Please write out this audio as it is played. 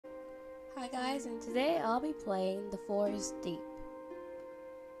Hi guys, and today I'll be playing The Forest Deep.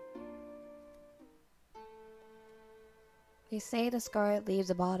 They say the scarlet leaves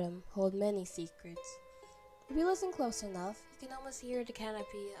of autumn hold many secrets. If you listen close enough, you can almost hear the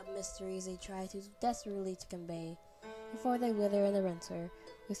canopy of mysteries they try to desperately to convey before they wither in the winter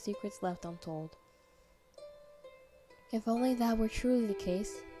with secrets left untold. If only that were truly the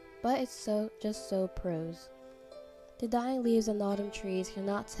case, but it's just so prose. The dying leaves on autumn trees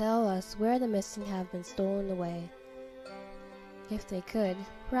cannot tell us where the missing have been stolen away. If they could,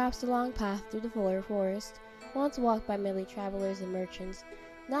 perhaps the long path through the fuller forest, once walked by merely travelers and merchants,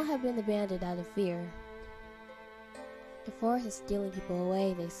 not have been abandoned out of fear. The forest is stealing people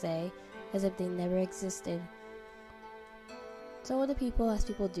away, they say, as if they never existed. So the people, as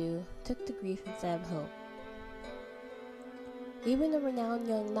people do, took to grief instead of hope. Even the renowned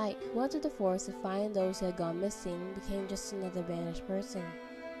young knight who went to the forest to find those who had gone missing became just another banished person.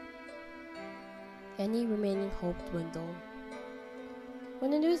 Any remaining hope dwindled. When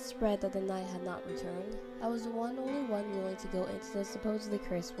the news spread that the knight had not returned, I was the only one willing to go into the supposedly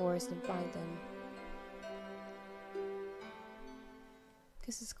cursed forest and find him.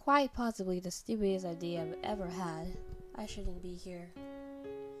 This is quite possibly the stupidest idea I've ever had. I shouldn't be here.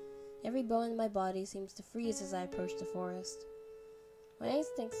 Every bone in my body seems to freeze as I approach the forest. My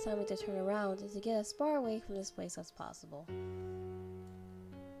instincts tell me to turn around and to get as far away from this place as possible.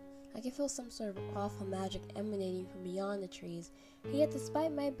 I can feel some sort of awful magic emanating from beyond the trees, and yet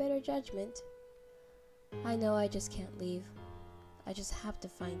despite my better judgment, I know I just can't leave. I just have to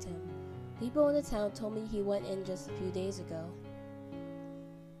find him. People in the town told me he went in just a few days ago.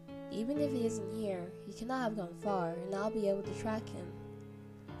 Even if he isn't here, he cannot have gone far, and I'll be able to track him.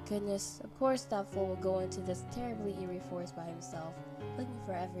 Goodness, of course that fool will go into this terribly eerie forest by himself, looking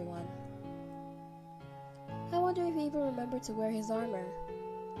for everyone. I wonder if he even remembered to wear his armor.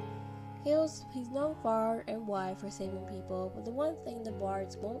 He's known far and wide for saving people, but the one thing the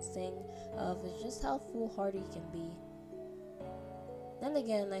bards won't sing of is just how foolhardy he can be. Then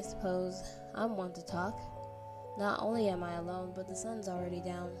again, I suppose I'm one to talk. Not only am I alone, but the sun's already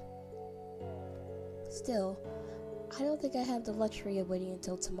down. Still, I don't think I have the luxury of waiting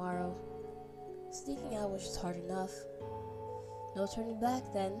until tomorrow. Sneaking out was just hard enough. No turning back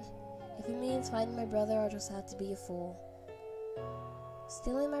then. If it means finding my brother, I'll just have to be a fool.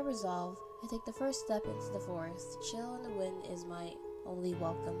 Stealing my resolve, I take the first step into the forest. The chill and the wind is my only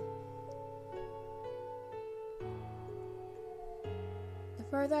welcome. The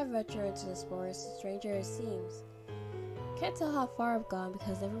further I venture into this forest, the stranger it seems. Can't tell how far I've gone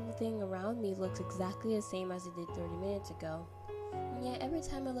because everything around me looks exactly the same as it did 30 minutes ago. And yet every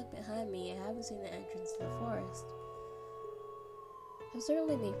time I look behind me, I haven't seen the entrance to the forest. I've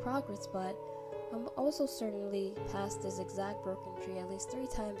certainly made progress, but I'm also certainly past this exact broken tree at least 3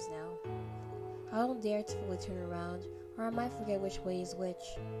 times now. I don't dare to fully turn around, or I might forget which way is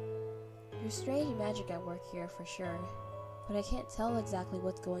which. There's strange magic at work here for sure, but I can't tell exactly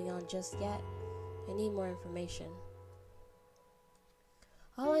what's going on just yet. I need more information.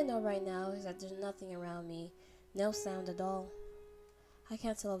 All I know right now is that there's nothing around me, no sound at all. I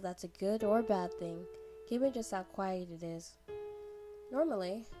can't tell if that's a good or bad thing, given just how quiet it is.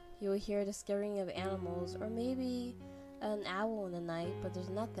 Normally, you will hear the scurrying of animals or maybe an owl in the night, but there's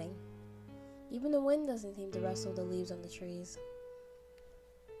nothing. Even the wind doesn't seem to rustle the leaves on the trees.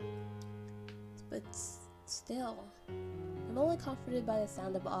 But still, I'm only comforted by the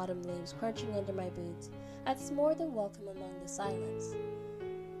sound of autumn leaves crunching under my boots. That's more than welcome among the silence.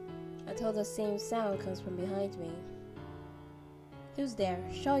 Until the same sound comes from behind me. Who's there?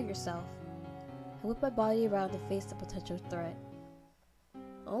 Show yourself. I whip my body around to face the potential threat.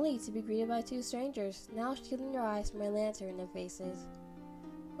 Only to be greeted by 2 strangers, now shielding their eyes from my lantern in their faces.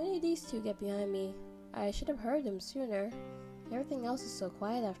 When did these 2 get behind me? I should have heard them sooner. Everything else is so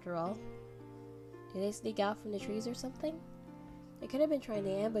quiet after all. Did they sneak out from the trees or something? They could have been trying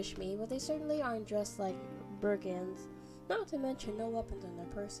to ambush me, but they certainly aren't dressed like brigands, not to mention no weapons on their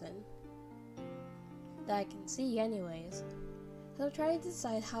person. That I can see anyways. As I'm trying to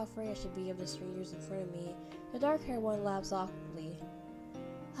decide how afraid I should be of the strangers in front of me, the dark-haired one laughs awkwardly.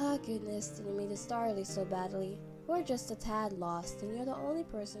 Ah, goodness, didn't mean to startle you so badly. We're just a tad lost, and you're the only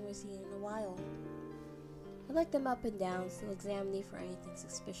person we've seen in a while. I look them up and down, still examining for anything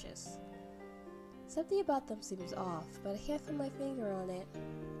suspicious. Something about them seems off, but I can't put my finger on it.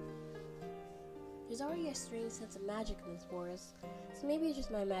 There's already a strange sense of magic in this forest, so maybe it's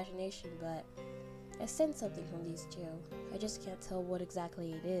just my imagination, but I sense something from these 2. I just can't tell what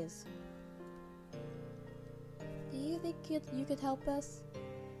exactly it is. Do you think you could help us?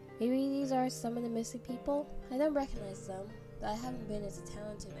 Maybe these are some of the missing people? I don't recognize them. but I haven't been as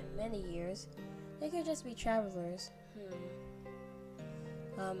talented in many years. They could just be travelers.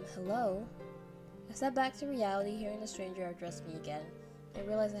 Hello? I stepped back to reality, hearing the stranger address me again. I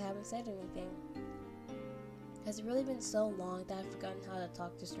realized I haven't said anything. Has it really been so long that I've forgotten how to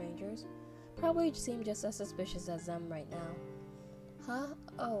talk to strangers? Probably seem just as suspicious as them right now. Huh?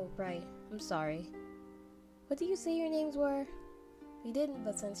 Oh, right. I'm sorry. What did you say your names were? We didn't,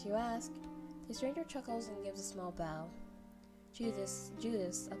 but since you asked. The stranger chuckles and gives a small bow.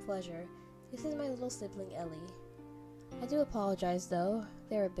 Judas, a pleasure. This is my little sibling Ellie. I do apologize though,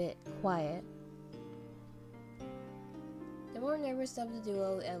 they're a bit quiet. The more nervous of the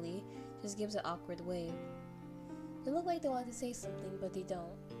duo, Ellie, just gives an awkward wave. They look like they want to say something, but they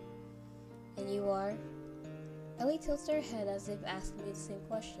don't. And you are? Ellie tilts her head as if asking me the same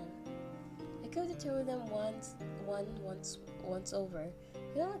question. I could deter them once over.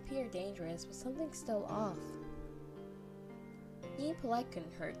 They don't appear dangerous, but something's still off. Being polite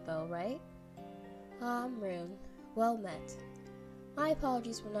couldn't hurt though, right? I'm Rune. Well met. My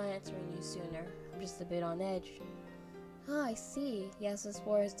apologies for not answering you sooner. I'm just a bit on edge. Ah, I see. Yes, this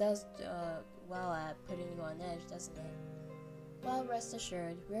forest does well at putting you on edge, doesn't it? Well, rest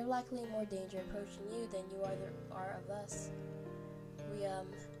assured, we're likely more danger approaching you than you are of us. We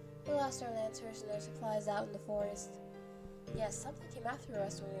lost our lancers and our supplies out in the forest. Yes, something came after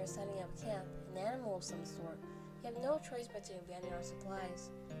us when we were setting up camp, an animal of some sort. We have no choice but to abandon our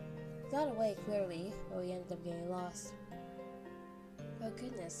supplies. We got away, clearly, but we ended up getting lost. Oh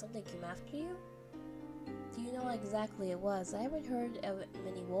goodness, something came after you? Do you know what exactly it was? I haven't heard of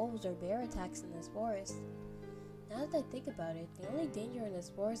many wolves or bear attacks in this forest. Now that I think about it, the only danger in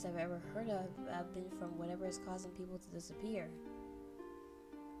this forest I've ever heard of have been from whatever is causing people to disappear.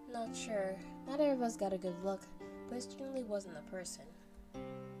 Not sure. Not every of us got a good look, but it certainly wasn't a person.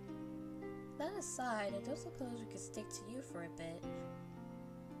 That aside, I don't suppose we could stick to you for a bit.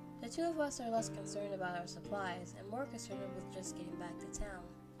 The two of us are less concerned about our supplies, and more concerned with just getting back to town.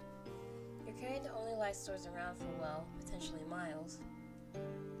 You're carrying the only light stores around for, well, potentially miles.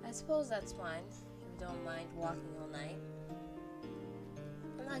 I suppose that's fine, if you don't mind walking all night.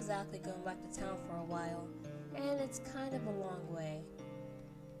 I'm not exactly going back to town for a while, and it's kind of a long way.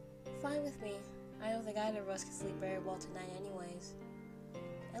 Fine with me. I don't think either of us can sleep very well tonight anyways.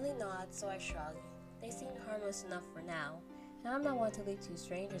 Ellie nods, so I shrug. They seemed harmless enough for now, and I'm not one to leave two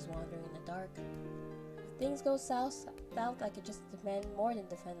strangers wandering in the dark. If things go south, I could just defend more than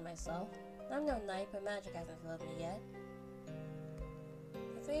defend myself. I'm no knight, but magic hasn't failed me yet.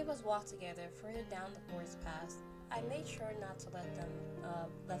 The three of us walked together further down the forest path. I made sure not to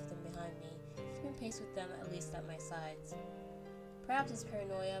left them behind me, keeping pace with them at least at my sides. Perhaps it's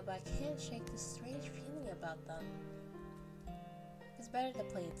paranoia, but I can't shake this strange feeling about them. It's better to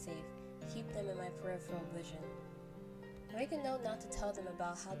play it safe, keep them in my peripheral vision. I make a note not to tell them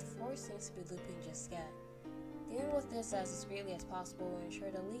about how the forest seems to be looping just yet. Dealing with this as discreetly as possible will ensure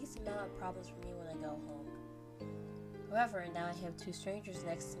the least amount of problems for me when I go home. However, now I have two strangers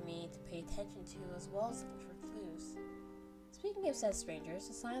next to me to pay attention to, as well as looking for clues. Speaking of said strangers,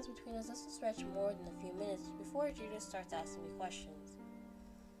 the silence between us doesn't stretch more than a few minutes before Judith starts asking me questions.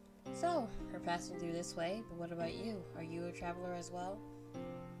 So, we're passing through this way, but what about you? Are you a traveler as well?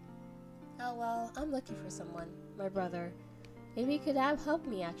 Oh well, I'm looking for someone. My brother. Maybe he could help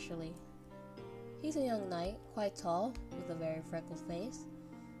me actually. He's a young knight, quite tall, with a very freckled face.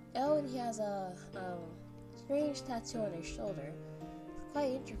 Oh, and he has a strange tattoo on his shoulder. It's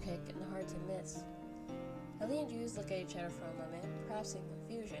quite intricate and hard to miss. Ellie and Jules look at each other for a moment, perhaps in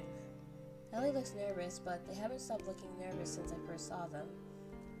confusion. Ellie looks nervous, but they haven't stopped looking nervous since I first saw them.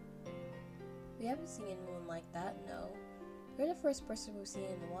 We haven't seen anyone like that, no. You're the first person we've seen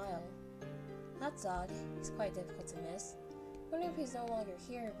in a while. That's odd. He's quite difficult to miss. Wonder if he's no longer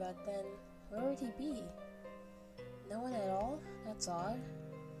here, but then, where would he be? No one at all? That's odd.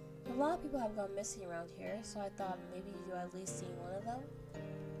 A lot of people have gone missing around here, so I thought maybe you at least seen one of them.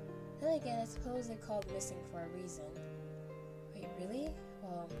 Then again, I suppose they called missing for a reason. Wait, really?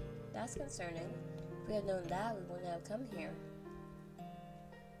 Well, that's concerning. If we had known that, we wouldn't have come here.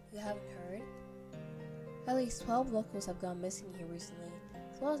 You haven't heard? At least 12 locals have gone missing here recently,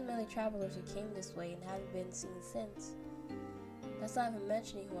 as well as many travelers who came this way and haven't been seen since. That's not even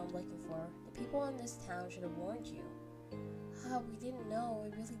mentioning who I'm looking for. The people in this town should have warned you. We didn't know.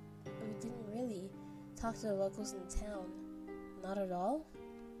 We didn't really talk to the locals in the town. Not at all?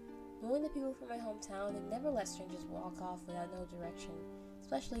 Knowing the people from my hometown, they never let strangers walk off without no direction,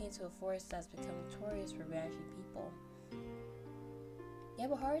 especially into a forest that's become notorious for vanishing people. You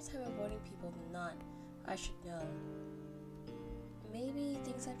have a harder time avoiding people than not. I should know. Maybe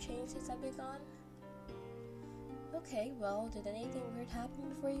things have changed since I've been gone? Okay, well, did anything weird happen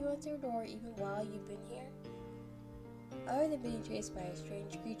before you entered, or even while you've been here? Other than being chased by a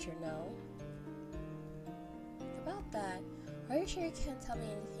strange creature, no. About that, are you sure you can't tell me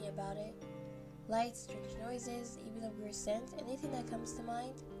anything about it? Lights, strange noises, even a weird scent, anything that comes to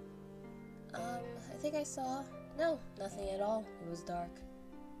mind? I think I saw... No, nothing at all. It was dark.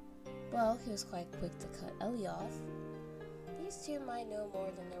 Well, he was quite quick to cut Ellie off. These two might know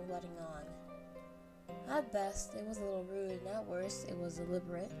more than they're letting on. At best, it was a little rude, and at worst, it was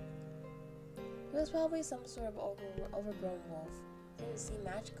deliberate. It was probably some sort of overgrown wolf. Didn't seem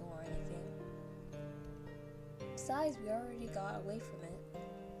magical or anything. Besides, we already got away from it.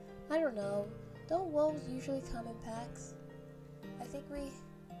 I don't know. Don't wolves usually come in packs? I think we...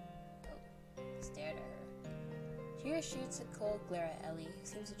 Oh, he stared at her. Judah shoots a cold glare at Ellie, who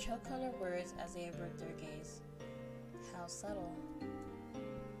seems to choke on her words as they avert their gaze. How subtle.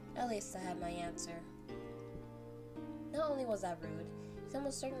 At least I had my answer. Not only was that rude, it's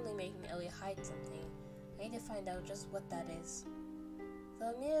almost certainly making Ellie hide something. I need to find out just what that is.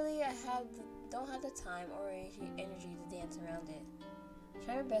 Though immediately don't have the time or energy to dance around it.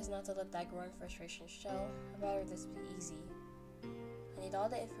 Try my best not to let that growing frustration show. I'd rather this be easy. I need all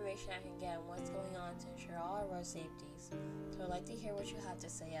the information I can get on what's going on to ensure all our safeties. So I'd like to hear what you have to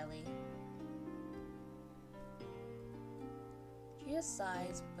say, Ellie. She just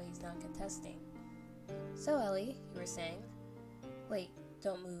sighs, but he's not contesting. So, Ellie, you were saying? Wait,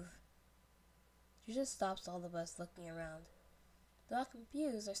 don't move. She just stops all of us looking around. Though I'm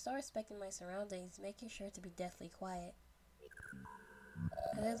confused, I start respecting my surroundings, making sure to be deathly quiet.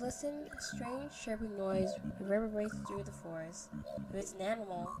 As I listen, a strange chirping noise reverberates through the forest. If it's an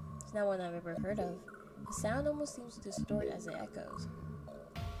animal, it's not one I've ever heard of. The sound almost seems to distort as it echoes.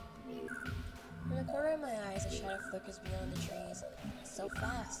 From the corner of my eyes, a shadow flickers beyond the trees. It's so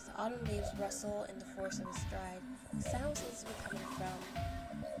fast. The autumn leaves rustle in the force of its stride. The sound seems to be coming from...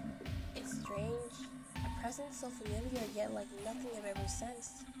 It's strange. A presence so familiar, yet like nothing I've ever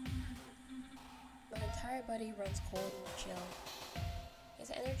sensed. My entire body runs cold and chill.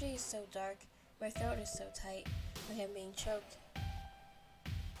 His energy is so dark, my throat is so tight, like I'm being choked.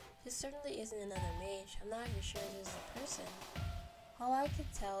 This certainly isn't another mage. I'm not even sure this is a person. All I can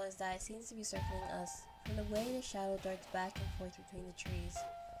tell is that it seems to be circling us, from the way the shadow darts back and forth between the trees.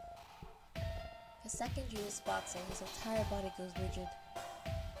 The second Judas spots it, his entire body goes rigid.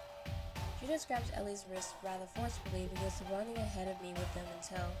 Judas grabs Ellie's wrist rather forcefully and begins running ahead of me with them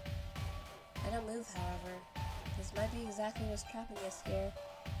in tow. I don't move, however. This might be exactly what's trapping us here.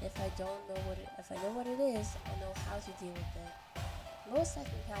 If I know what it is, I'll know how to deal with it. Most I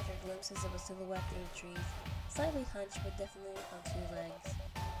can catch are glimpses of a silhouette through the trees, slightly hunched but definitely on two legs.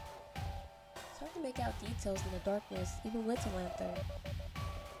 It's hard to make out details in the darkness, even with a lantern.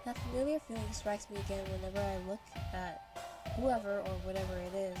 That familiar feeling strikes me again whenever I look at whoever or whatever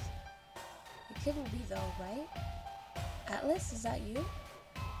it is. It couldn't be though, right? Atlas, is that you?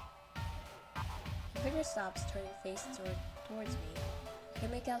 The figure stops, turning face towards me. I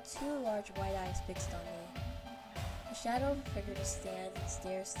can make out two large white eyes fixed on me. The shadow of a figure just stands and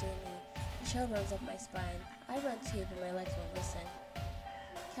stares through me. A chill runs up my spine. I run too, but my legs won't listen.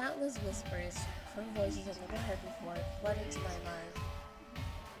 Countless whispers, from voices I've never heard before, flood into my mind.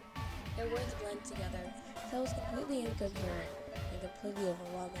 Their words blend together, so it was completely incoherent and completely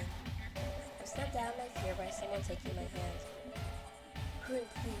overwhelming. I'm set down by fear by someone taking my hand. Quinn,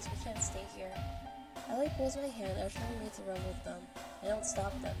 please, we can't stay here. Ellie pulls my hand, ushering me to run with them. I don't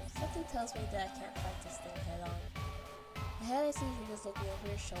stop them. Something tells me that I can't fight this thing head on. Ahead I see Judas looking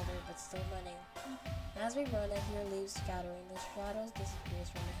over his shoulder, but still running. As we run, I hear leaves scattering. The shadows disappears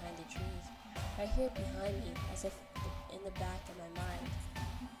from behind the trees. I hear it behind me, as if in the back of my mind.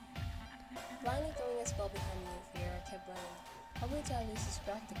 Blindly throwing a spell behind me in fear, I kept running, hoping to at least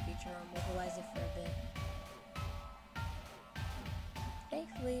distract the creature or mobilize it for a bit.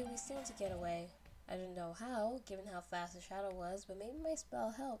 Thankfully, we seemed to get away. I didn't know how, given how fast the shadow was, but maybe my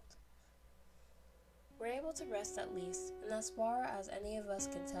spell helped. We're able to rest at least, and as far as any of us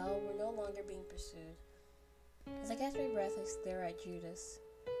can tell, we're no longer being pursued. As I catch my breath, I stare at Judas.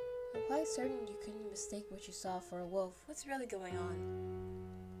 I'm quite certain you couldn't mistake what you saw for a wolf. What's really going on?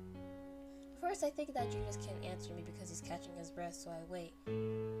 First, I think that Judas can't answer me because he's catching his breath, so I wait.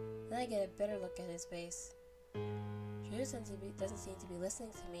 Then I get a better look at his face. Judas doesn't seem to be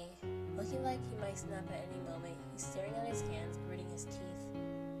listening to me. Looking like he might snap at any moment, he's staring at his hands, gritting his teeth.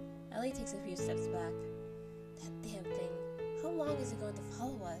 Ellie takes a few steps back. That damn thing. How long is it going to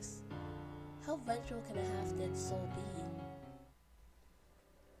follow us? How vengeful can a half-dead soul be?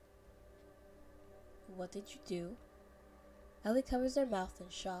 What did you do? Ellie covers her mouth in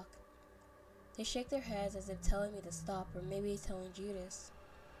shock. They shake their heads as if telling me to stop, or maybe telling Judas.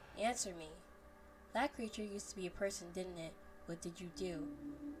 Answer me. That creature used to be a person, didn't it? What did you do?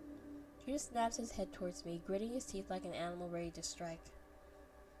 Judas snaps his head towards me, gritting his teeth like an animal ready to strike.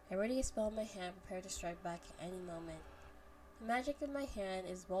 I ready a spell in my hand, prepared to strike back at any moment. The magic in my hand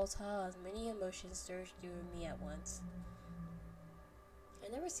is volatile as many emotions surge through me at once.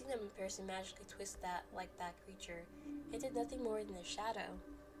 I've never seen a person magically twist that like that creature. It did nothing more than a shadow.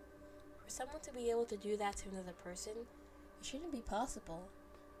 For someone to be able to do that to another person, it shouldn't be possible.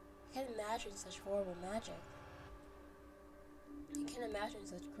 I can't imagine such horrible magic. I can't imagine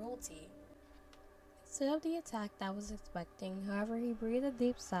such cruelty. Instead of the attack that I was expecting, however, he breathed a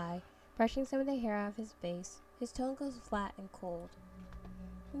deep sigh, brushing some of the hair out of his face. His tone goes flat and cold.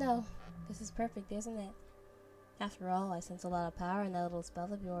 No, this is perfect, isn't it? After all, I sense a lot of power in that little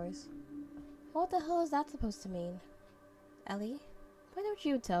spell of yours. What the hell is that supposed to mean? Ellie, why don't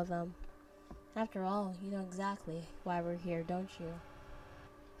you tell them? After all, you know exactly why we're here, don't you?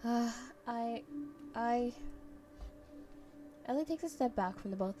 Ellie takes a step back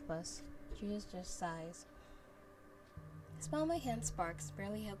from the both of us. Judas just sighs. The spell in my hand sparks,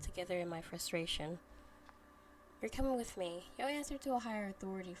 barely held together in my frustration. You're coming with me. You'll answer to a higher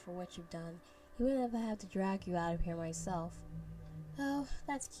authority for what you've done, even if I have to drag you out of here myself. Oh,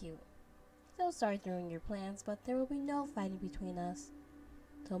 that's cute. Still sorry to ruin your plans, but there will be no fighting between us.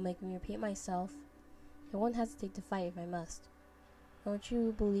 Don't make me repeat myself. I won't hesitate to fight if I must. Don't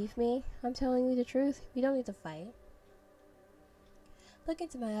you believe me? I'm telling you the truth. We don't need to fight. Look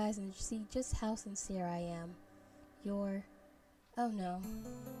into my eyes and see just how sincere I am. You're... Oh no.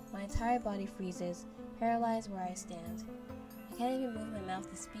 My entire body freezes, paralyzed where I stand. I can't even move my mouth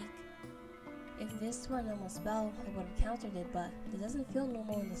to speak. If this were a normal spell, I would have countered it, but it doesn't feel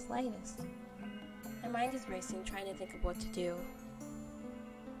normal in the slightest. My mind is racing, trying to think of what to do.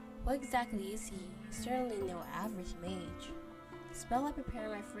 What exactly is he? He's certainly no average mage. The spell I prepare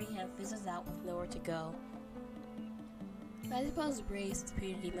in my free hand fizzles out with nowhere to go. I suppose Brace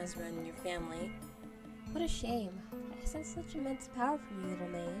stupidity must run in your family. What a shame. I sense such immense power from you, little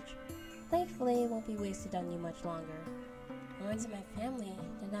mage. Thankfully, it won't be wasted on you much longer. It runs in my family,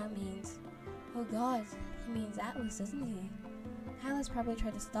 then that means... Oh god, he means Atlas, doesn't he? Atlas probably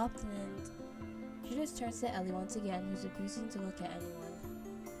tried to stop the end. Judas turns to Ellie once again, who's refusing to look at anyone.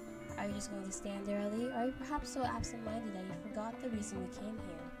 Are you just going to stand there, Ellie? Or are you perhaps so absent-minded that you forgot the reason we came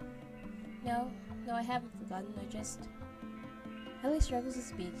here? No, I haven't forgotten, I just... Ellie struggles to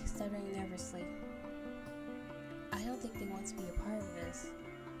speak, stuttering nervously. I don't think they want to be a part of this.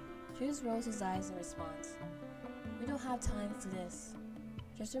 Judas rolls his eyes in response. We don't have time for this.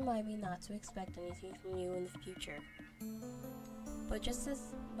 Just remind me not to expect anything from you in the future. But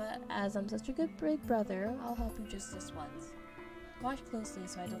as I'm such a good big brother, I'll help you just this once. Watch closely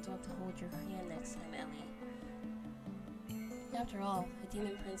so I don't have to hold your hand next time, Ellie. After all, a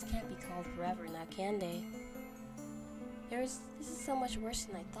demon prince can't be called forever, now can they? This is so much worse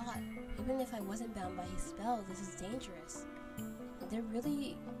than I thought. Even if I wasn't bound by his spell, this is dangerous. If they're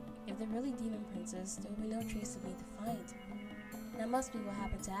really demon princes, there will be no trace of me to find. That must be what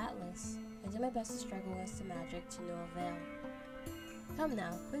happened to Atlas. I did my best to struggle against the magic to no avail. Come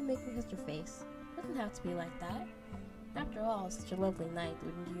now, quit making such a face. It doesn't have to be like that. After all, it's such a lovely night,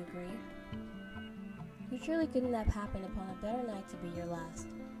 wouldn't you agree? You surely couldn't have happened upon a better night to be your last.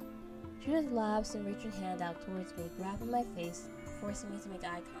 Judith laughs and reaches her hand out towards me, grabbing my face, forcing me to make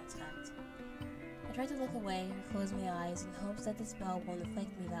eye contact. I try to look away or close my eyes in hopes that the spell won't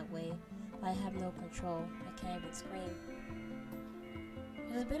affect me that way, but I have no control. I can't even scream.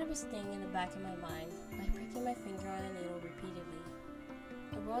 There's a bit of a sting in the back of my mind, like pricking my finger on a needle repeatedly.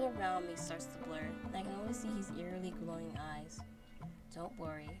 The world around me starts to blur, and I can only see his eerily glowing eyes. Don't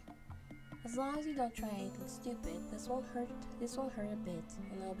worry. As long as you don't try anything stupid, this won't hurt a bit,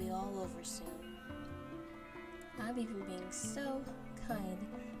 and it'll be all over soon. I'm even being so kind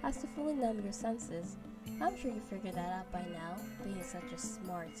as to fully numb your senses. I'm sure you figured that out by now, being such a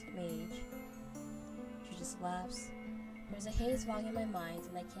smart mage. She just laughs. There's a haze fogging my mind,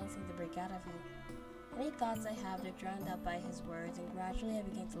 and I can't seem to break out of it. Any thoughts I have, they're drowned out by his words, and gradually I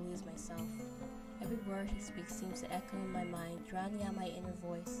begin to lose myself. Every word he speaks seems to echo in my mind, drowning out my inner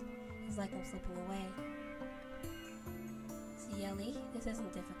voice. It's like I'm slipping away. See, Ellie, this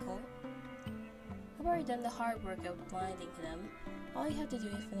isn't difficult. I've already done the hard work of blinding them. All you have to do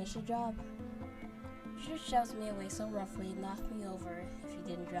is finish the job. She just shoves me away so roughly and knocked me over if he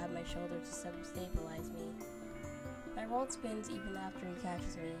didn't grab my shoulder to stabilize me. My world spins even after he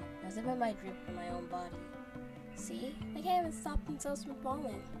catches me, as if I might drip from my own body. See? They can't even stop themselves from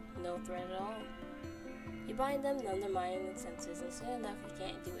falling. No threat at all. You bind them, numb their mind and senses, and soon enough you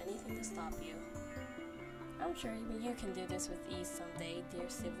can't do anything to stop you. I'm sure even you can do this with ease someday, dear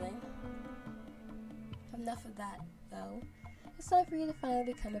sibling. Enough of that, though. It's time for you to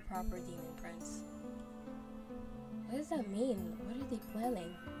finally become a proper demon prince. What does that mean? What are they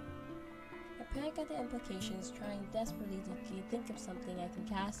planning? I panic at the implications, trying desperately to think of something I can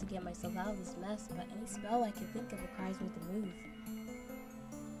cast to get myself out of this mess, but any spell I can think of requires me to move.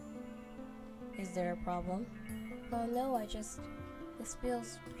 Is there a problem? Oh no, this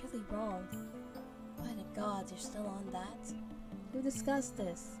feels really wrong. By the gods, you're still on that? Who discussed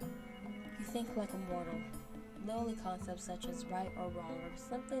this? You think like a mortal. Lowly concepts such as right or wrong are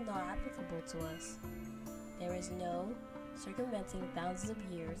simply not applicable to us. There is no circumventing thousands of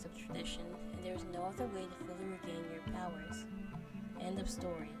years of tradition, and there is no other way to fully regain your powers. End of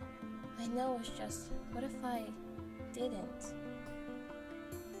story. I know, it's just, what if I didn't?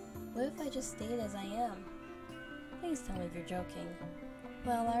 What if I just stayed as I am? Please tell me if you're joking.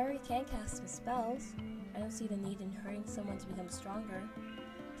 Well, I already can cast some spells. I don't see the need in hurting someone to become stronger.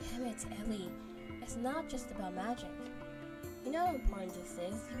 Damn it, Ellie. It's not just about magic. You know how important this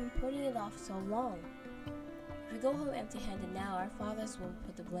is. You've been putting it off so long. If we go home empty-handed now, our fathers will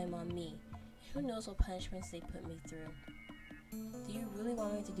put the blame on me. Who knows what punishments they put me through. Do you really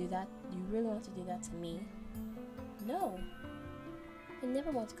want me to do that? Do you really want to do that to me? No. I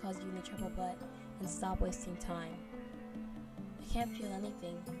never want to cause you any trouble, and stop wasting time. I can't feel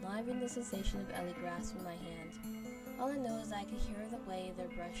anything, not even the sensation of Ellie grasping my hand. All I know is I could hear the way their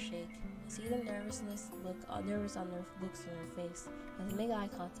breaths shake, and see the nervous on their looks on their face as they make eye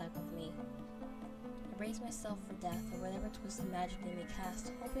contact with me. I brace myself for death or whatever twisted magic they may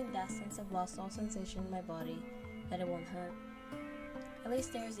cast, hoping that since I've lost all sensation in my body, that it won't hurt. Ellie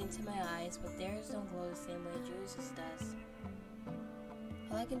stares into my eyes, but theirs don't glow the same way Julius's does.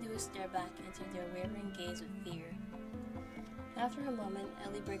 All I can do is stare back into their wavering gaze with fear. After a moment,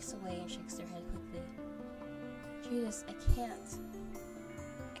 Ellie breaks away and shakes her head quickly. Judas, I can't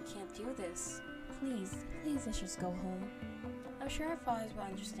do this. Please, let's just go home. I'm sure our fathers will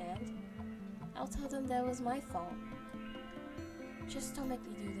understand. I'll tell them that it was my fault. Just don't make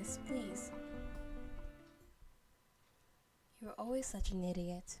me do this, please. You were always such an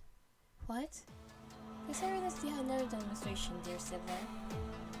idiot. What? Consider this yet another demonstration, dear sibling.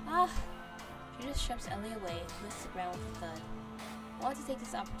 Ah! Judas shoves Ellie away and hits the ground with a thud. I want to take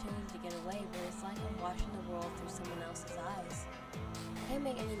this opportunity to get away, but it's like I'm watching the world through someone else's eyes. I can't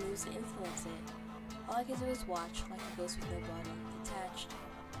make any moves to influence it. All I can do is watch, like a ghost with no body, detached.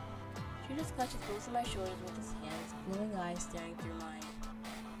 Judas clutches both of my shoulders with his hands, glowing eyes staring through mine.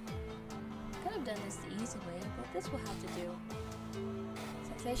 I could have done this the easy way, but this will have to do.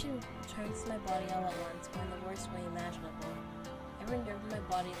 Sensation returns to my body all at once, but in the worst way imaginable. Every nerve in my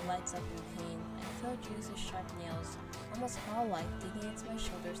body lights up in pain. I feel Judas's sharp nails, almost claw-like, digging into my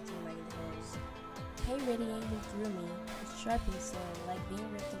shoulders through my clothes. Pain radiating through me, with sharp feeling like being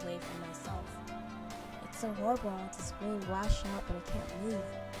ripped away from myself. It's so horrible. I want to scream, lash out, but I can't move.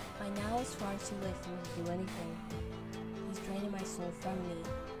 By now, it's far too late for me to do anything. He's draining my soul from me.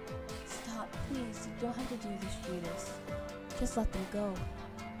 Stop, please. You don't have to do this, Judas. Just let them go.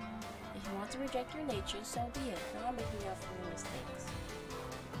 If you want to reject your nature, so be it. You're not making up for your mistakes.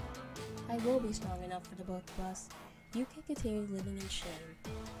 I will be strong enough for the both of us. You can continue living in shame.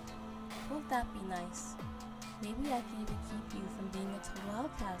 Won't that be nice? Maybe I can even keep you from being a total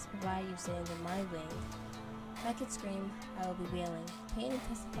outcast, provided you stay under my wing. If I could scream, I will be wailing. Pain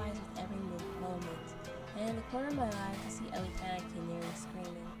intensifies with every moment, and in the corner of my eye, I can see Ellie panicking, nearly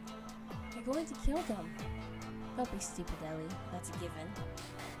screaming. You're going to kill them. Don't be stupid, Ellie. That's a given.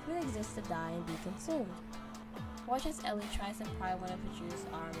 You will exist to die and be consumed. Watch as Ellie tries to pry one of Judas'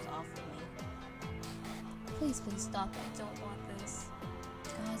 arms off of me. Please stop. I don't want this.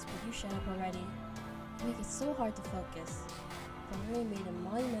 Gods, will you shut up already? You make it so hard to focus. I really made a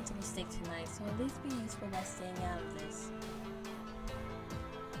monumental mistake tonight, so at least be useful by staying out of this.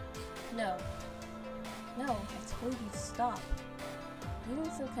 No, I told you to stop.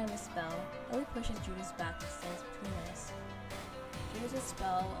 Using some kind of spell, Ellie pushes Judas back and stands between us. Judas'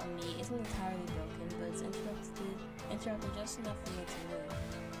 spell on me isn't entirely broken, but it's interrupted just enough for me to move.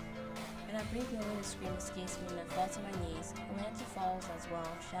 In that brief moment, a scream escapes me and I fall to my knees. A lantern falls as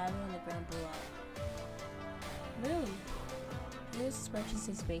well, shattering the ground below. Moon! Judas scrunches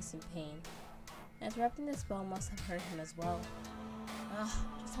his face in pain. Interrupting the spell must have hurt him as well.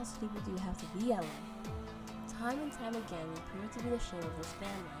 Just how stupid do you have to be, Ellie? Time and time again, you prove to be the shame of this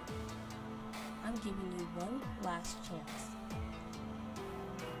family. I'm giving you one last chance.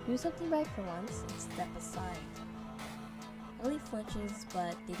 Do something right for once and step aside. Ellie flinches,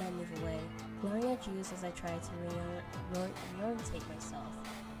 but they don't move away, glaring at Judas as I try to reorientate myself.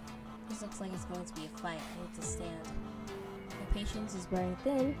 This looks like it's going to be a fight. I need to stand. My patience is wearing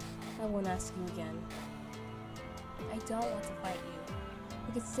thin. I won't ask you again. I don't want to fight you.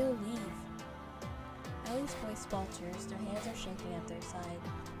 We could still leave. Ellie's voice falters. Their hands are shaking at their side.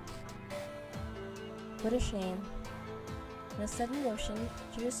 What a shame. In a sudden motion,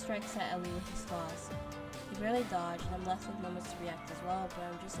 Judas strikes at Ellie with his claws. He barely dodged, and I'm left with moments to react as well, but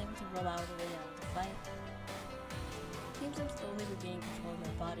I'm just able to roll out of the way out of the fight. It seems I'm slowly regaining control of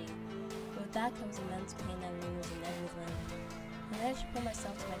my body, but with that comes immense pain that lingers in every limb. I manage to pull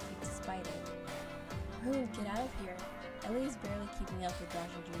myself to my feet despite it. Rune, get out of here! Ellie is barely keeping up with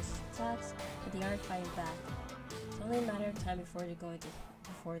dodging Judas' attacks, but they aren't fighting back. It's only a matter of time before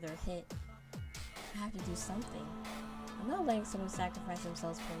they're hit. I have to do something. I'm not letting someone sacrifice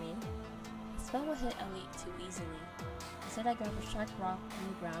themselves for me. The spell will hit Ellie too easily. Instead, I grab a sharp rock from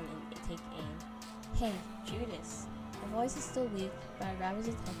the ground and take aim. Hey, Judas! My voice is still weak, but I grab his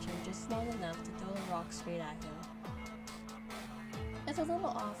attention just long enough to throw the rock straight at him. It's a little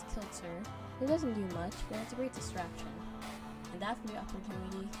off kilter. It doesn't do much, but it's a great distraction. And after the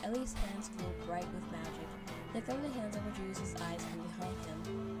opportunity, Ellie's hands glow bright with magic. They throw the hands over Judas' eyes from behind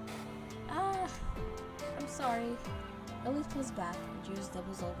him. Ah! I'm sorry. Ellie pulls back, and Judas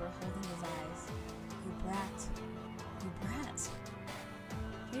doubles over, holding his eyes. You brat. You brat.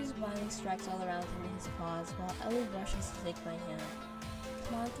 Judas blindly strikes all around him with his claws, while Ellie rushes to take my hand.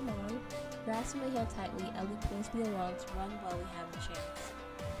 Come on. Grasping my hand tightly, Ellie pulls me along to run while we have a chance.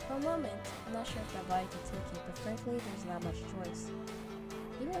 For a moment, I'm not sure if my body can take it, but frankly, there's not much choice.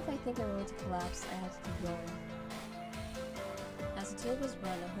 Even if I think I'm going to collapse, I have to keep going. As the two of us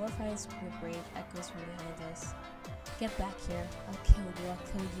run, a horrifying scream of rage echoes from behind us. Get back here. I'll kill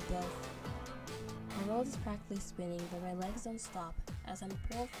you both. My world is practically spinning, but my legs don't stop, as I'm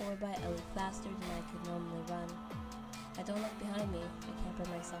pulled forward by Ellie faster than I could normally run. I don't look behind me. I can't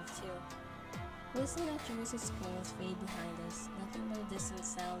bring myself to. Listening at Judas' screams fade behind us, nothing but a distant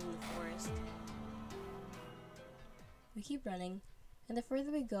sound in the forest. We keep running, and the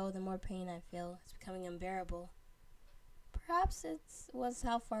further we go, the more pain I feel. It's becoming unbearable. Perhaps it was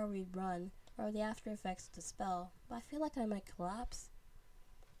how far we'd run, or the after effects of the spell, but I feel like I might collapse.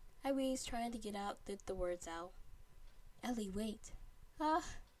 I wheeze, trying to get the words out. Ellie, wait. Ah!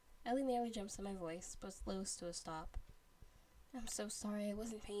 Ellie nearly jumps at my voice, but slows to a stop. I'm so sorry, I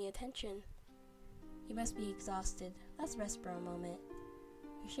wasn't paying attention. You must be exhausted. Let's rest for a moment.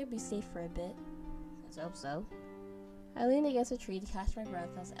 You should be safe for a bit. Let's hope so. I lean against a tree to catch my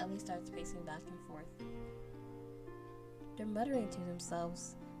breath as Ellie starts pacing back and forth. They're muttering to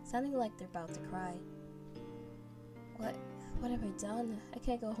themselves, sounding like they're about to cry. What have I done? I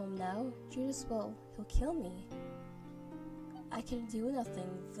can't go home now. Judas he'll kill me. I can do nothing,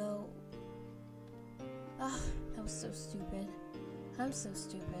 though. That was so stupid. I'm so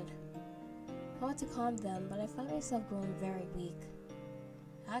stupid. I want to calm them, but I find myself growing very weak.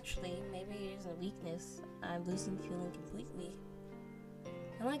 Actually, maybe it isn't weakness. I'm losing feeling completely.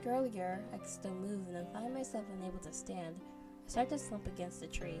 Unlike earlier, I can still move, and I find myself unable to stand. I start to slump against a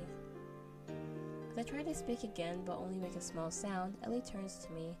tree. As I try to speak again, but only make a small sound, Ellie turns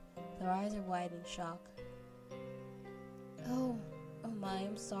to me. Her eyes are wide in shock. Oh my,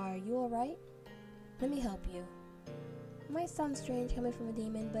 I'm sorry. You alright? Let me help you. It might sound strange coming from a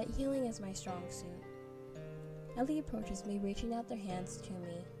demon, but healing is my strong suit. Ellie approaches me, reaching out their hands to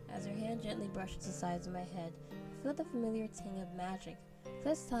me. As her hand gently brushes the sides of my head, I feel the familiar ting of magic,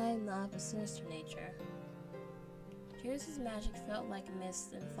 this time not of a sinister nature. Judas' magic felt like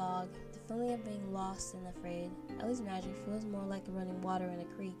mist and fog, the feeling of being lost and afraid. Ellie's magic feels more like running water in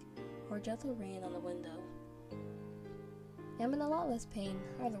a creek, or gentle rain on a window. I'm in a lot less pain,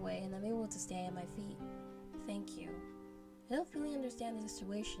 either way, and I'm able to stand on my feet. Thank you. I don't fully understand the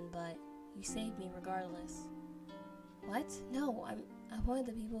situation, but you saved me regardless. What? No, I'm one of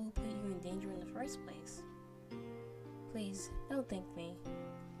the people who put you in danger in the first place. Please, don't thank me.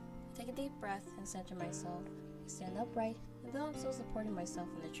 I take a deep breath and center myself. I stand upright, and though I'm still supporting myself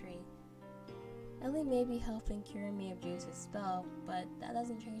in the tree. Ellie may be helping cure me of Judas' spell, but that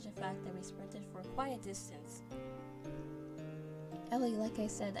doesn't change the fact that we sprinted for quite a distance. Ellie, like I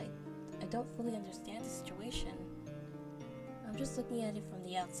said, I don't fully understand the situation. I'm just looking at it from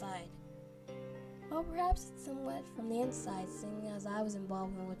the outside. Well, perhaps it's somewhat from the inside, seeing as I was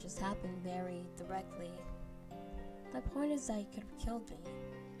involved in what just happened very directly. My point is that you could have killed me.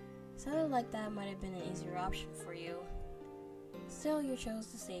 Sounded like that might have been an easier option for you. Still, you chose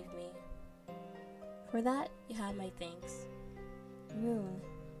to save me. For that, you have my thanks. Rune,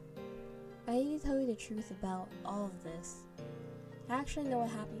 I need to tell you the truth about all of this. I actually know what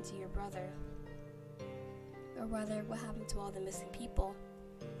happened to your brother. Or rather, what happened to all the missing people.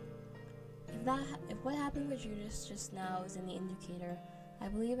 If what happened with Judas just now is any indicator, I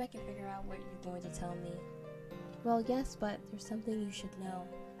believe I can figure out what you're going to tell me. Well, yes, but there's something you should know.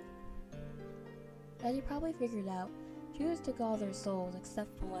 As you probably figured out, Judas took all their souls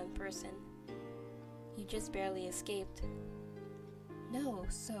except for one person. He just barely escaped. No,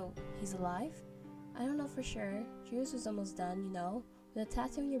 so he's alive? I don't know for sure. Judas was almost done, you know, when the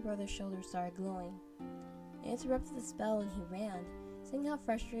tattoo on your brother's shoulder started glowing. It interrupted the spell and he ran. Seeing how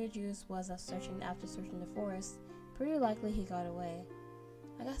frustrated Judas was after searching the forest, pretty likely he got away.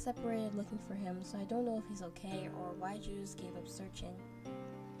 I got separated looking for him, so I don't know if he's okay or why Judas gave up searching.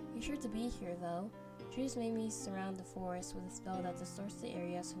 He's sure to be here though. Judas made me surround the forest with a spell that distorts the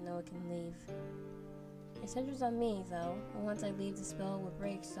area so no one can leave. It centers on me though, and once I leave the spell will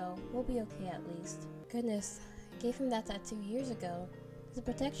break, so we'll be okay at least. Goodness, I gave him that tattoo years ago. It's a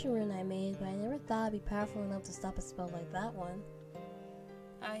protection rune I made, but I never thought it'd be powerful enough to stop a spell like that one.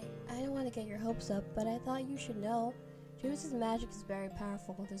 I don't want to get your hopes up, but I thought you should know. Judas' magic is very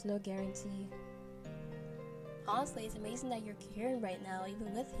powerful, there's no guarantee. Honestly, it's amazing that you're coherent right now,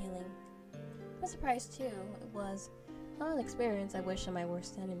 even with healing. I'm surprised too. It was not an experience I wish on my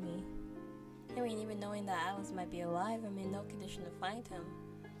worst enemy. I mean, even knowing that Atlas might be alive, I'm in no condition to find him.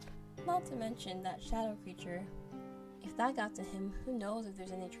 Not to mention that shadow creature. If that got to him, who knows if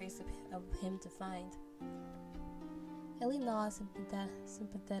there's any trace of him to find. Ellie nods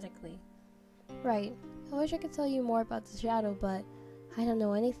sympathetically. Right. I wish I could tell you more about the shadow, but I don't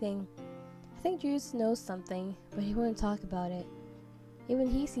know anything. I think Judas knows something, but he wouldn't talk about it. Even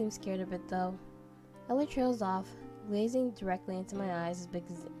he seems scared of it, though. Ellie trails off, gazing directly into my eyes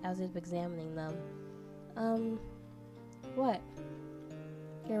as if examining them. What?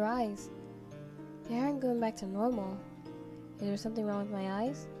 Your eyes. They aren't going back to normal. Is there something wrong with my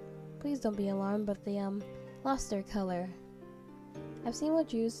eyes? Please don't be alarmed, but they, lost their color. I've seen what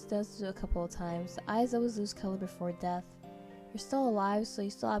Judas does to a couple of times. The eyes always lose color before death. You're still alive, so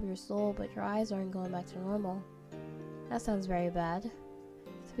you still have your soul, but your eyes aren't going back to normal. That sounds very bad.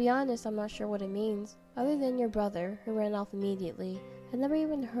 To be honest, I'm not sure what it means. Other than your brother, who ran off immediately, I've never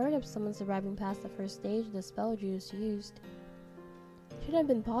even heard of someone surviving past the first stage of the spell Judas used. It shouldn't have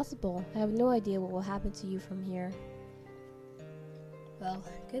been possible. I have no idea what will happen to you from here. Well,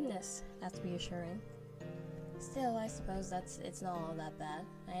 goodness, that's reassuring. Still, I suppose it's not all that bad.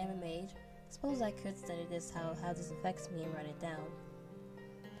 I am a mage. Suppose I could study this, how this affects me, and write it down.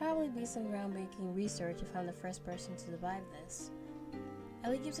 Probably be some groundbreaking research if I'm the first person to survive this.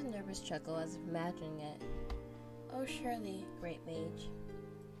 Ellie gives a nervous chuckle as if imagining it. Oh, surely, great mage.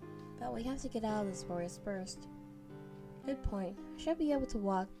 But we have to get out of this forest first. Good point. I should be able to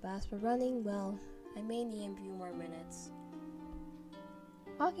walk, but as for running, well, I may need a few more minutes.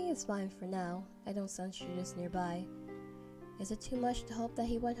 Walking is fine for now. I don't sense Judas nearby. Is it too much to hope that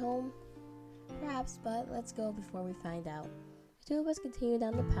he went home? Perhaps, but let's go before we find out. The two of us continue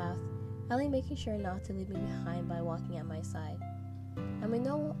down the path, Ellie making sure not to leave me behind by walking at my side. And we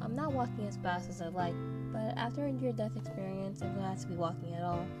know I'm not walking as fast as I'd like, but after a near-death experience, I'm glad to be walking at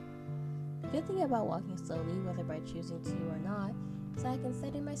all. The good thing about walking slowly, whether by choosing to or not, is that I can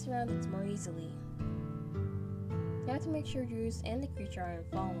study my surroundings more easily. I have to make sure Judas and the creature aren't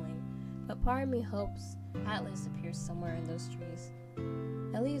following, but part of me hopes Atlas appears somewhere in those trees.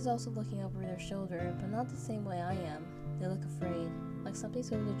 Ellie is also looking over their shoulder, but not the same way I am. They look afraid, like something's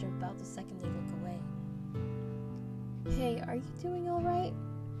going to jump out the second they look away. Hey, are you doing alright?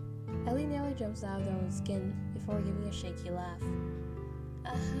 Ellie nearly jumps out of their own skin before giving a shaky laugh.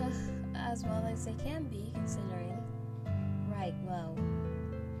 As well as they can be, considering. Right, well,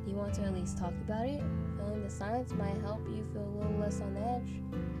 do you want to at least talk about it? Feeling the silence might help you feel a little less on edge.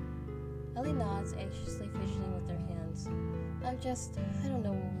 Ellie nods, anxiously fidgeting with her hands. I don't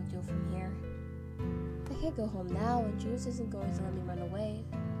know what we'll do from here. I can't go home now, and Judas isn't going to let me run away,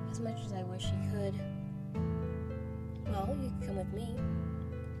 as much as I wish he could. Well, you can come with me.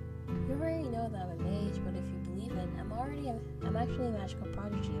 You already know that I'm a mage, but if you believe it, I'm actually a magical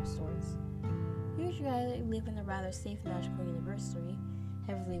prodigy of sorts. Usually I live in a rather safe magical university,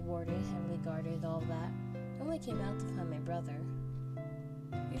 heavily warded, heavily guarded, all that. I only came out to find my brother.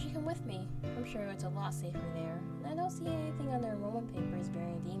 You should come with me. I'm sure it's a lot safer there, and I don't see anything on their enrollment papers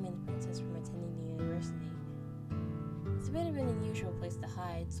bearing Demon Princess from attending the university. It's a bit of an unusual place to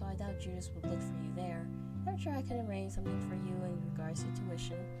hide, so I doubt Judas would look for you there. I'm sure I can arrange something for you in regards to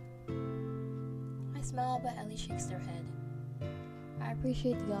tuition. I smile, but Ellie shakes her head. I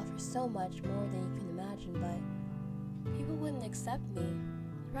appreciate the offer so much, more than you can imagine, but people wouldn't accept me.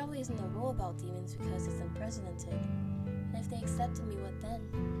 There probably isn't a rule about demons because it's unprecedented. And if they accepted me, what then?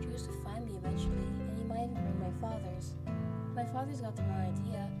 Judas would find me eventually, and he might even bring my father's. If my father's got the wrong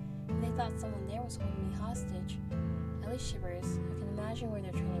idea, They thought someone there was holding me hostage. Ellie shivers. I can imagine where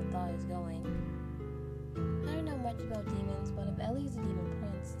their train of thought is going. I don't know much about demons, but if Ellie is a demon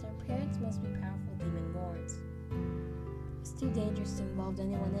prince, their parents must be powerful demon lords. It's too dangerous to involve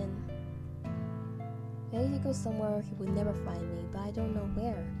anyone in. Maybe to go somewhere he would never find me, but I don't know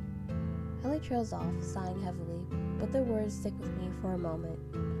where. Ellie trails off, sighing heavily, but the words stick with me for a moment.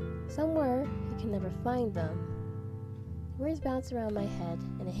 Somewhere he can never find them. The words bounce around my head,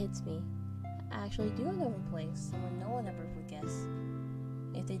 and it hits me. I actually do know of a place, somewhere no one ever would guess.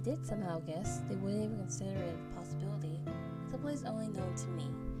 If they did somehow guess, they wouldn't even consider it a possibility. It's a place only known to me.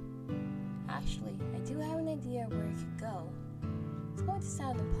 Actually, I do have an idea where it could go. It's going to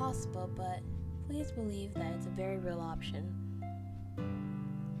sound impossible, but please believe that it's a very real option.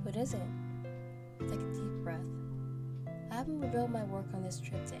 What is it? Take a deep breath. I haven't revealed my work on this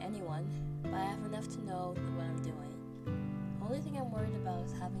trip to anyone, but I have enough to know what I'm doing. The only thing I'm worried about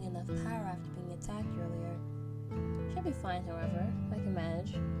is having enough power after being attacked earlier. Should be fine, however. I can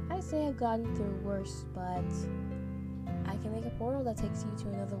manage. I say I've gotten through worse, but I can make a portal that takes you to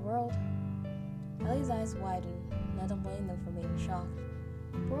another world. Ellie's eyes widen, and I don't blame them for being shocked.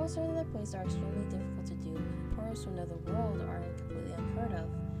 Portals to another place are extremely difficult to do, and portals to another world are completely unheard of.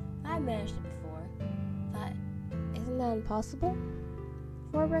 I've managed it before. Isn't that impossible?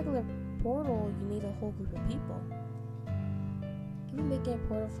 For a regular portal, you need a whole group of people. Even making a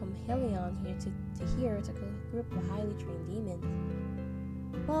portal from Helion here to here took a group of highly trained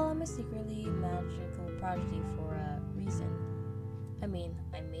demons. Well, I'm a secretly magical prodigy for a reason. I mean,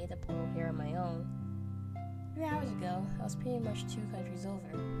 I made a portal here on my own. 3 hours ago, I was pretty much 2 countries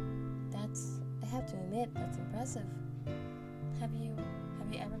over. I have to admit, that's impressive. Have you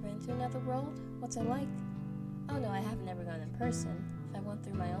ever been to another world? What's it like? Oh no, I haven't ever gone in person. If I went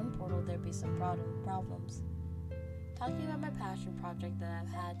through my own portal, there'd be some problems. Talking about my passion project that I've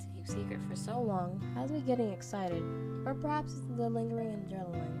had to keep secret for so long has me getting excited, or perhaps it's the lingering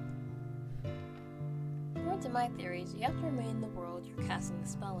adrenaline. According to my theories, you have to remain in the world you're casting the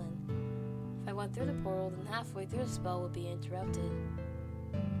spell in. If I went through the portal, then halfway through the spell would be interrupted.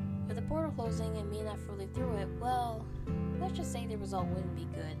 With the portal closing and me not fully through it, well, let's just say the result wouldn't be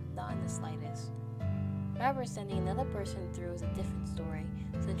good, not in the slightest. However, sending another person through is a different story,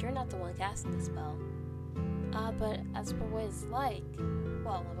 since you're not the one casting the spell. But as for what it's like,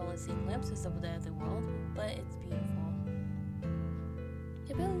 well, I've only seen glimpses of the other world, but it's beautiful.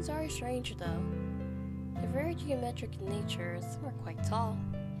 The buildings are strange though. They're very geometric in nature, and some are quite tall.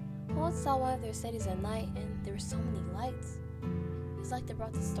 I once saw one of their cities at night, and there were so many lights. It's like they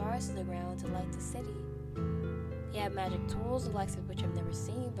brought the stars to the ground to light the city. They have magic tools, the likes of which I've never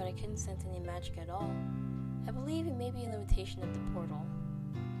seen, but I couldn't sense any magic at all. I believe it may be a limitation of the portal.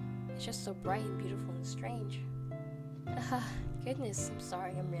 It's just so bright and beautiful and strange. Goodness, I'm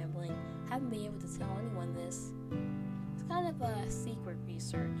sorry I'm rambling. I haven't been able to tell anyone this. It's kind of a secret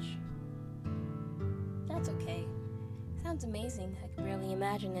research. That's okay. Sounds amazing. I can barely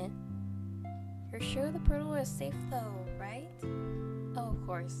imagine it. You're sure the portal is safe though, right? Oh, of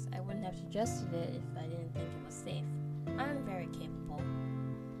course. I wouldn't have suggested it if I didn't think it was safe. I'm very capable.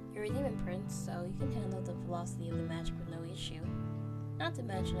 You're a demon prince, so you can handle the velocity of the magic with no issue. Not to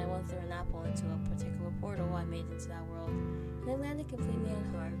mention, I went through an apple into a particular portal I made into that world, and it landed completely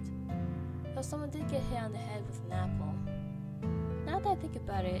unharmed. Though someone did get hit on the head with an apple. Now that I think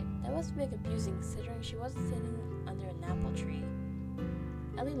about it, that must be confusing considering she wasn't sitting under an apple tree.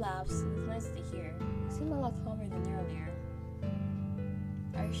 Ellie laughs, and it's nice to hear. You seem a lot calmer than earlier.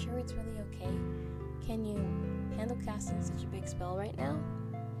 Are you sure it's really okay? Can you handle casting such a big spell right now?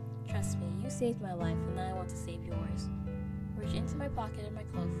 Trust me, you saved my life, and now I want to save yours. Reach into my pocket of my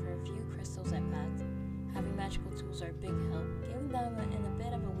cloak for a few crystals I packed. Having magical tools are a big help, giving them in a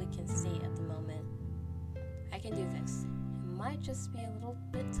bit of a weakened state at the moment. I can do this. It might just be a little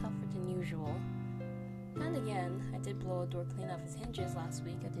bit tougher than usual. And again, I did blow a door clean off its hinges last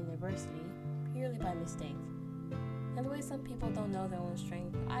week at the university, purely by mistake. And the way some people don't know their own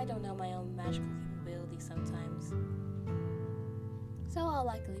strength, I don't know my own magical capabilities sometimes. So I'll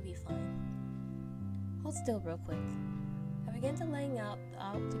likely be fine. Hold still real quick. I began to laying out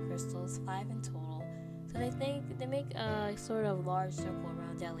the crystals, 5 in total, so they make a sort of large circle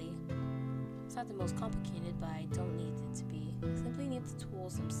around Ellie. It's not the most complicated, but I don't need it to be. I simply need the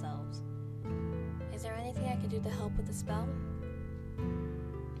tools themselves. Is there anything I can do to help with the spell?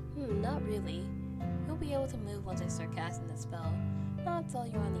 Not really. You'll be able to move once I start casting the spell, not until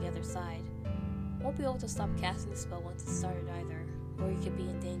you're on the other side. Won't be able to stop casting the spell once it's started either, or you could be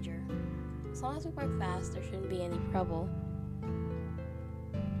in danger. As long as we work fast, there shouldn't be any trouble.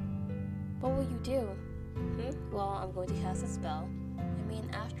 What will you do? Well, I'm going to cast a spell. I mean,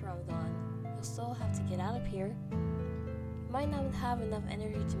 after I'm gone, you'll still have to get out of here. You might not have enough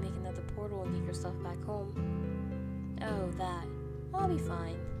energy to make another portal and get yourself back home. Oh, that. I'll be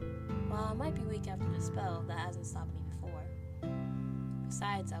fine. Well, I might be weak after the spell, that hasn't stopped me before.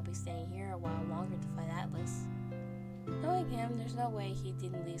 Besides, I'll be staying here a while longer to fight Atlas. Knowing him, there's no way he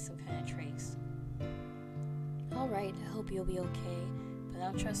didn't leave some kind of trace. Alright, I hope you'll be okay, but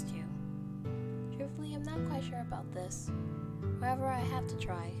I'll trust you. Truthfully, I'm not quite sure about this. However, I have to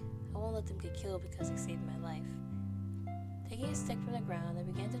try. I won't let them get killed because they saved my life. Taking a stick from the ground, I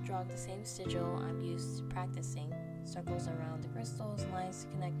began to draw the same sigil I'm used to practicing. Circles around the crystals, lines to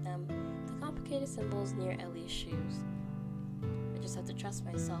connect them, the complicated symbols near Ellie's shoes. I just have to trust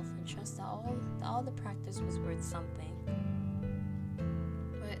myself and trust that all the practice was worth something.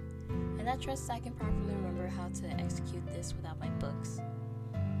 And that trust I can properly remember how to execute this without my books.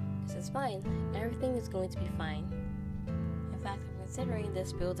 This is fine. Everything is going to be fine. In fact, I'm considering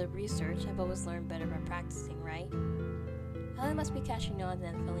this build-up research. I've always learned better by practicing, right? Ellie must be catching on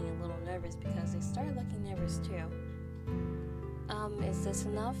and feeling a little nervous because they started looking nervous too. Is this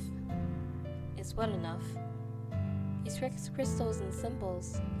enough? Is what enough? These crystals and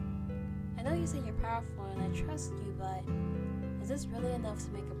symbols. I know you say you're powerful and I trust you, but is this really enough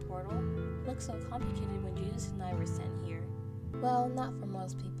to make a portal? It looks so complicated when Jesus and I were sent here. Well, not for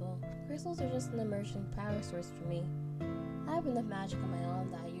most people. Crystals are just an emerging power source for me. I have enough magic on my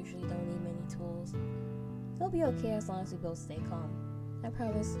own that I usually don't need many tools. It'll be okay as long as we both stay calm. I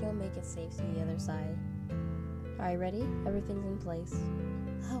promise you'll make it safe to the other side. Alright, ready? Everything's in place.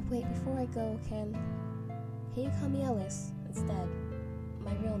 Oh, wait, before I go, can you call me Ellis instead?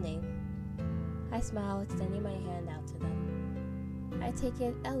 My real name. I smile, extending my hand out to them. I take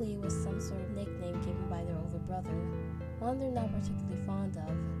it Ellie was some sort of nickname given by their older brother, one they're not particularly fond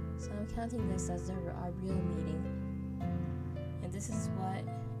of, so I'm counting this as our real meeting. And this is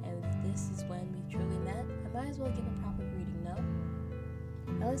when we truly met. I might as well give a proper greeting,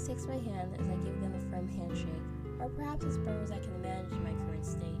 no? Ellis takes my hand as I give them a firm handshake, or perhaps as firm as I can manage in my current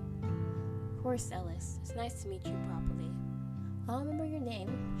state. Of course, Ellis, it's nice to meet you properly. I'll remember your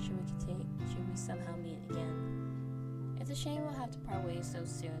name, should we somehow meet again. It's a shame we'll have to part ways so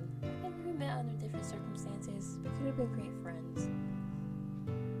soon. If we met under different circumstances, we could have been great friends.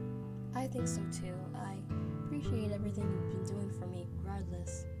 I think so too. I appreciate everything you've been doing for me,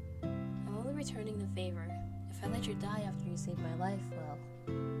 regardless. I'm only returning the favor. If I let you die after you saved my life, well,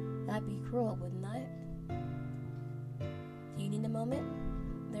 that'd be cruel, wouldn't it? Do you need a moment?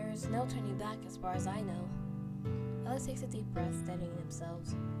 There is no turning back as far as I know. Ellis takes a deep breath, steadying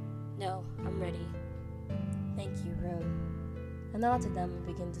themselves. No, I'm ready. Thank you, Rune. I nod to them and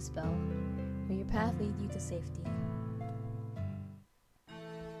begin to spell. May your path lead you to safety.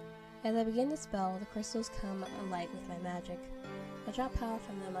 As I begin to spell, the crystals come alight with my magic. I draw power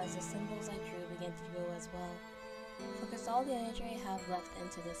from them as the symbols I drew begin to grow as well. Focus all the energy I have left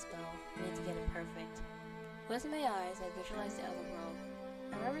into this spell. I need to get it perfect. Closing my eyes, I visualize the other world.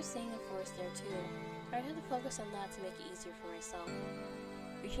 I remember seeing a forest there too, but I had to focus on that to make it easier for myself.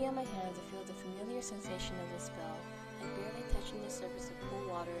 Reaching out my hand to feel the familiar sensation of the spell, like barely touching the surface of cool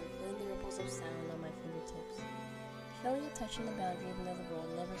water and feeling the ripples of sound on my fingertips. Feeling of touching the boundary of another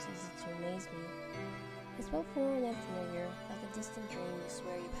world never ceases to amaze me. It felt foreign and familiar, like a distant dream you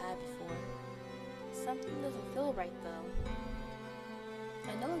swear you've had before. Something doesn't feel right though.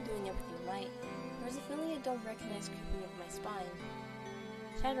 I know I'm doing everything right. There's a feeling I don't recognize creeping up my spine.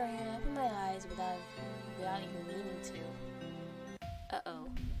 Shuddering, I open my eyes without even meaning to. Uh-oh.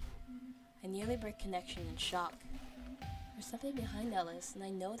 I nearly break connection in shock. There's something behind Ellis, and I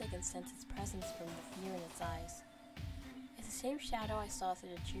know they can sense its presence from the fear in its eyes. It's the same shadow I saw through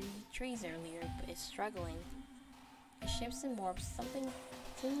the trees earlier, but it's struggling. It shifts and morphs, something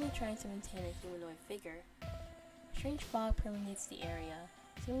seemingly trying to maintain a humanoid figure. A strange fog permeates the area,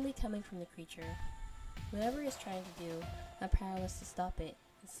 seemingly coming from the creature. Whatever it's trying to do, I'm powerless to stop it,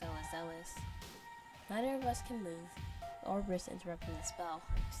 and so is Ellis. Neither of us can move, or risk interrupting the spell.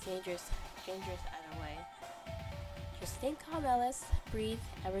 It's dangerous either way. Just stay calm, Ellis. Breathe.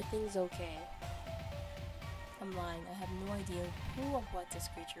 Everything's okay. I'm lying. I have no idea who or what this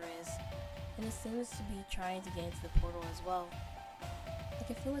creature is, and it seems to be trying to get into the portal as well. I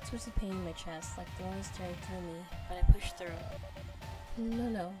can feel a twisted pain in my chest, like thorns tearing through me, but I push through.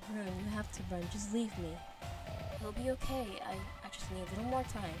 No, Rune, you have to run. Just leave me. It'll be okay. I just need a little more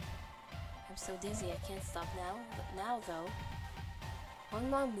time. I'm so dizzy I can't stop now though. One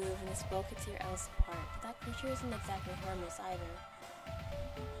more move and the spell could tear Ellis apart, but that creature isn't exactly harmless either.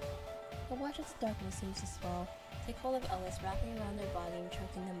 I watch as the darkness seems to swell, take hold of Ellis, wrapping around their body and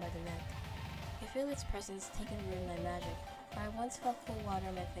choking them by the neck. I feel its presence taking root in my magic, Where I once felt cold water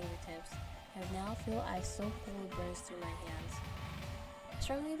on my fingertips, I now feel ice so cold it burns through my hands.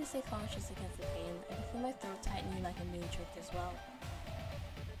 Struggling to stay conscious against the pain, I can feel my throat tightening like I'm being choked as well.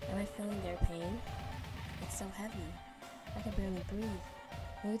 Am I feeling their pain? It's so heavy. I can barely breathe.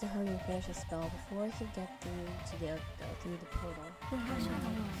 I need to hurry and finish the spell before I can get through the portal.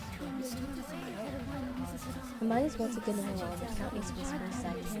 My mind is once again overwhelmed with countless whispers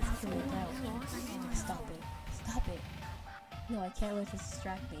that I can't seem to make out. Stop it. Stop it. No, I can't let this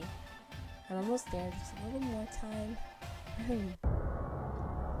distract me. I'm almost there, just a little more time.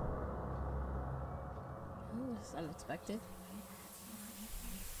 Oh, this is unexpected.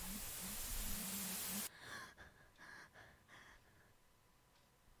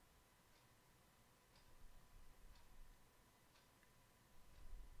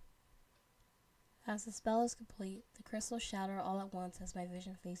 As the spell is complete, the crystals shatter all at once as my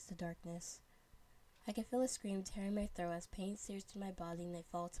vision fades to darkness. I can feel a scream tearing my throat as pain sears through my body and I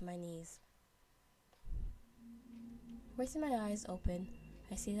fall to my knees. Forcing my eyes open,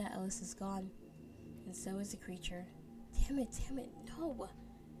 I see that Ellis is gone, and so is the creature. Damn it, no!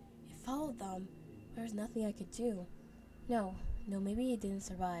 It followed them, but there was nothing I could do. No, maybe it didn't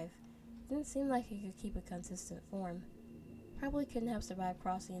survive. It didn't seem like it could keep a consistent form. Probably couldn't have survived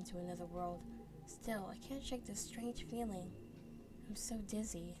crossing into another world. Still, I can't shake this strange feeling. I'm so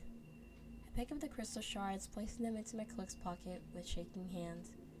dizzy. I pick up the crystal shards, placing them into my cloak's pocket with shaking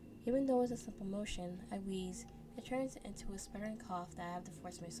hands. Even though it's a simple motion, I wheeze. It turns into a sputtering cough that I have to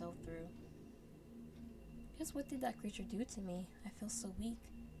force myself through. Just what did that creature do to me? I feel so weak.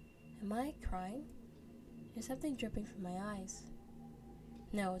 Am I crying? There's something dripping from my eyes.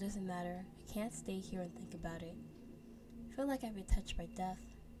 No, it doesn't matter. I can't stay here and think about it. I feel like I've been touched by death.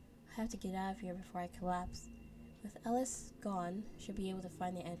 I have to get out of here before I collapse. With Ellis gone, I should be able to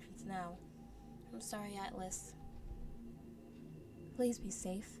find the entrance now. I'm sorry, Atlas. Please be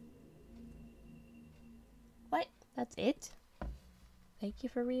safe. What? That's it? Thank you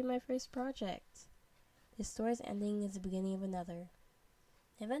for reading my first project. This story's ending is the beginning of another.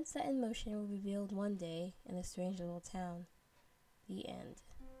 Events set in motion will be revealed one day in a strange little town. The end.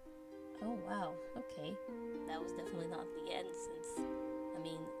 Oh wow, okay. That was definitely not the end since,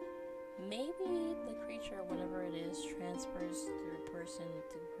 maybe the creature or whatever it is transfers through person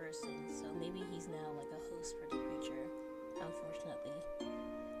to person, so maybe he's now like a host for the creature, unfortunately.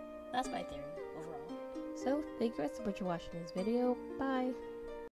 That's my theory overall. So, thank you guys so much for watching this video. Bye!